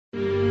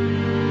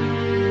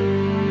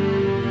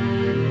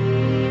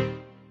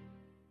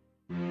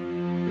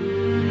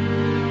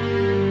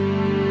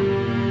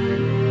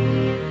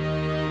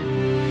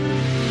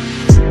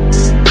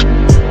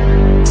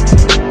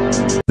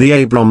The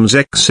Abrams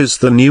X is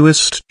the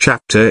newest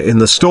chapter in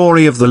the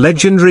story of the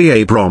legendary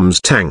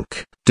Abrams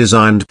tank,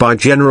 designed by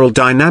General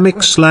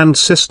Dynamics Land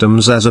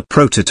Systems as a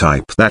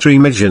prototype that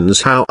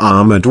reimagines how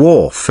armored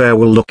warfare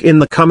will look in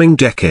the coming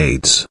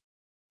decades.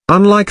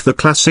 Unlike the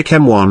classic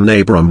M1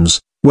 Abrams,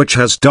 which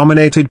has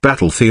dominated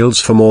battlefields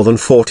for more than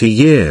 40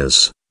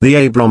 years, the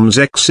Abrams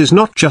X is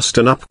not just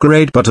an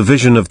upgrade but a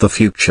vision of the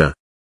future.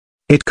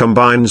 It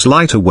combines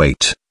lighter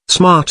weight,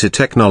 smarter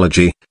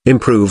technology,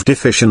 improved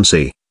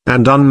efficiency,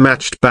 and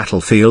unmatched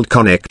battlefield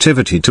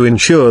connectivity to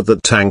ensure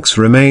that tanks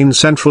remain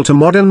central to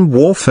modern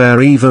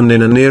warfare even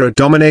in an era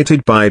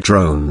dominated by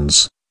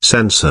drones,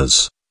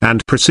 sensors,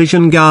 and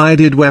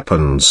precision-guided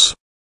weapons.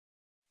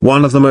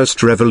 One of the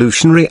most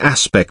revolutionary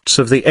aspects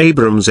of the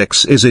Abrams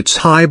X is its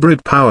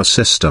hybrid power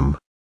system.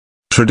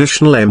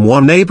 Traditional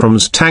M1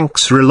 Abrams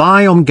tanks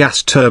rely on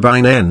gas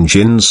turbine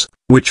engines,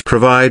 which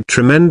provide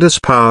tremendous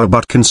power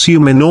but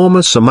consume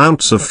enormous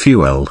amounts of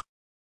fuel.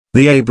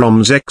 The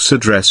Abrams X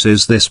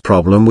addresses this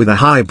problem with a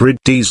hybrid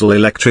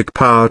diesel-electric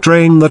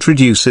powertrain that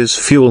reduces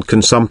fuel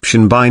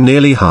consumption by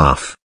nearly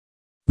half.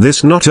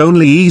 This not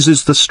only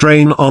eases the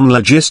strain on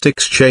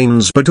logistics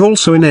chains but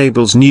also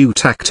enables new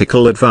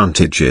tactical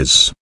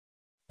advantages.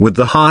 With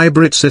the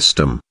hybrid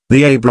system,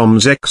 the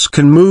Abrams X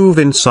can move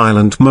in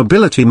silent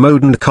mobility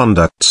mode and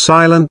conduct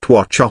silent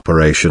watch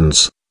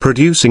operations,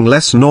 producing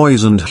less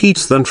noise and heat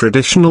than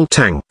traditional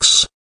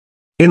tanks.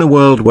 In a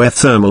world where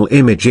thermal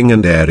imaging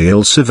and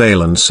aerial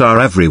surveillance are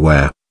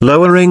everywhere,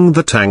 lowering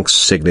the tank's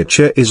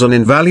signature is an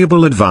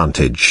invaluable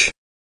advantage.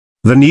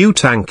 The new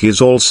tank is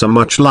also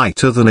much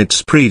lighter than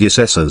its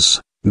predecessors,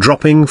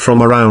 dropping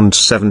from around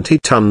 70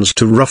 tons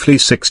to roughly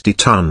 60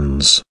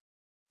 tons.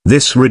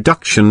 This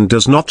reduction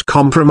does not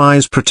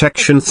compromise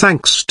protection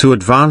thanks to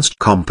advanced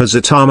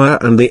composite armor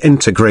and the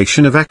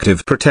integration of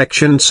active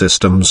protection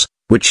systems,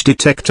 which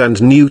detect and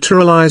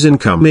neutralize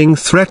incoming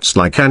threats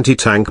like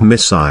anti-tank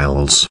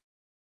missiles.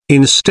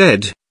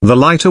 Instead, the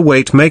lighter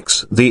weight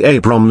makes the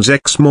Abrams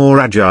X more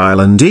agile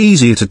and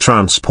easier to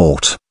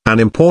transport, an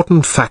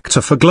important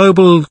factor for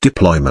global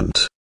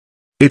deployment.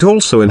 It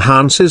also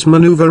enhances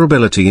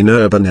maneuverability in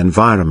urban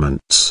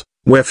environments,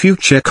 where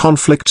future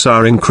conflicts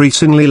are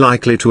increasingly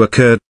likely to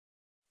occur.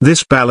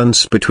 This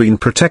balance between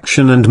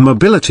protection and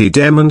mobility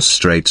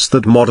demonstrates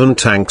that modern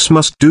tanks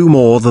must do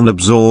more than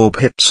absorb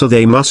hits, so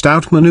they must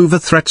outmaneuver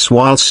threats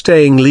while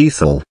staying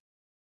lethal.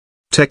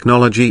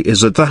 Technology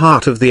is at the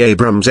heart of the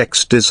Abrams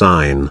X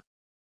design.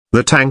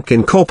 The tank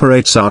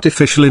incorporates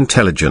artificial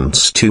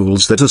intelligence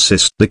tools that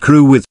assist the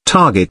crew with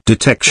target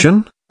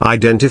detection,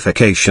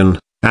 identification,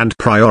 and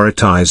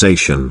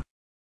prioritization.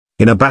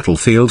 In a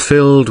battlefield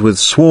filled with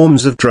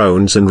swarms of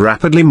drones and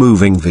rapidly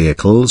moving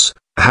vehicles,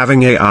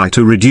 having AI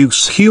to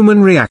reduce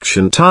human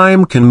reaction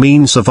time can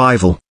mean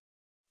survival.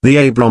 The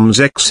Abrams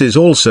X is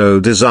also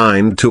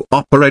designed to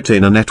operate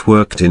in a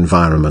networked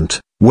environment,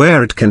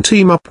 where it can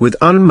team up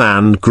with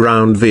unmanned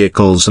ground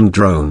vehicles and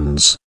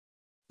drones.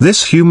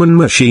 This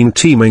human-machine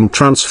teaming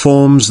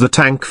transforms the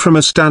tank from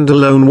a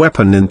standalone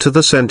weapon into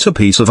the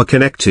centerpiece of a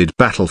connected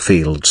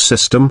battlefield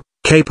system,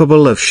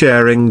 capable of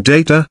sharing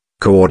data,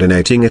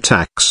 coordinating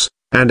attacks,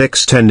 and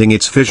extending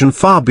its vision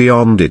far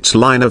beyond its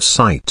line of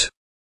sight.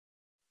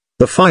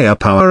 The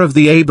firepower of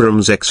the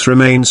Abrams X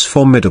remains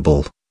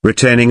formidable,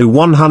 retaining a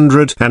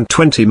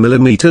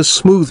 120mm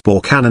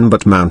smoothbore cannon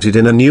but mounted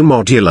in a new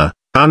modular,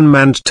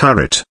 unmanned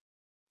turret.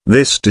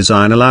 This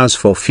design allows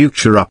for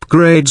future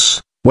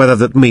upgrades, whether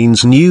that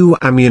means new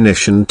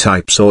ammunition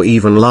types or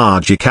even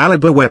larger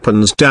caliber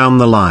weapons down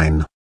the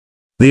line.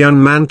 The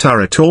unmanned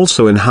turret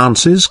also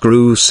enhances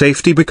crew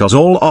safety because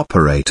all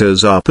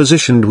operators are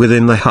positioned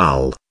within the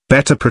hull,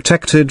 better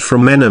protected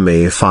from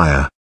enemy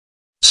fire.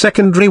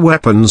 Secondary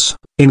weapons,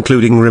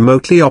 including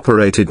remotely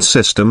operated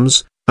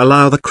systems,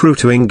 allow the crew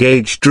to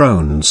engage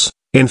drones,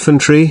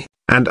 infantry,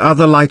 and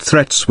other light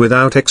threats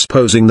without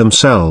exposing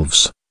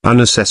themselves, a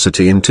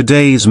necessity in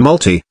today's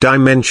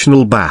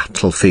multi-dimensional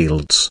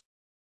battlefields.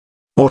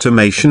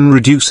 Automation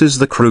reduces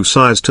the crew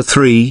size to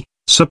 3,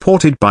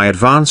 supported by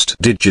advanced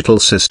digital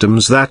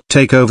systems that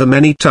take over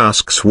many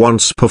tasks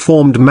once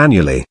performed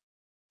manually.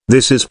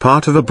 This is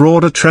part of a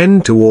broader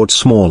trend toward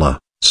smaller,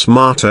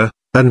 smarter,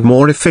 and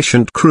more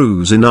efficient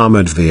crews in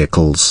armored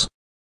vehicles.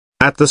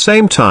 At the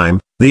same time,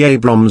 the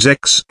Abrams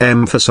X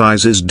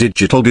emphasizes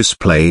digital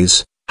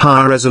displays,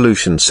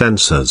 high-resolution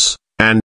sensors,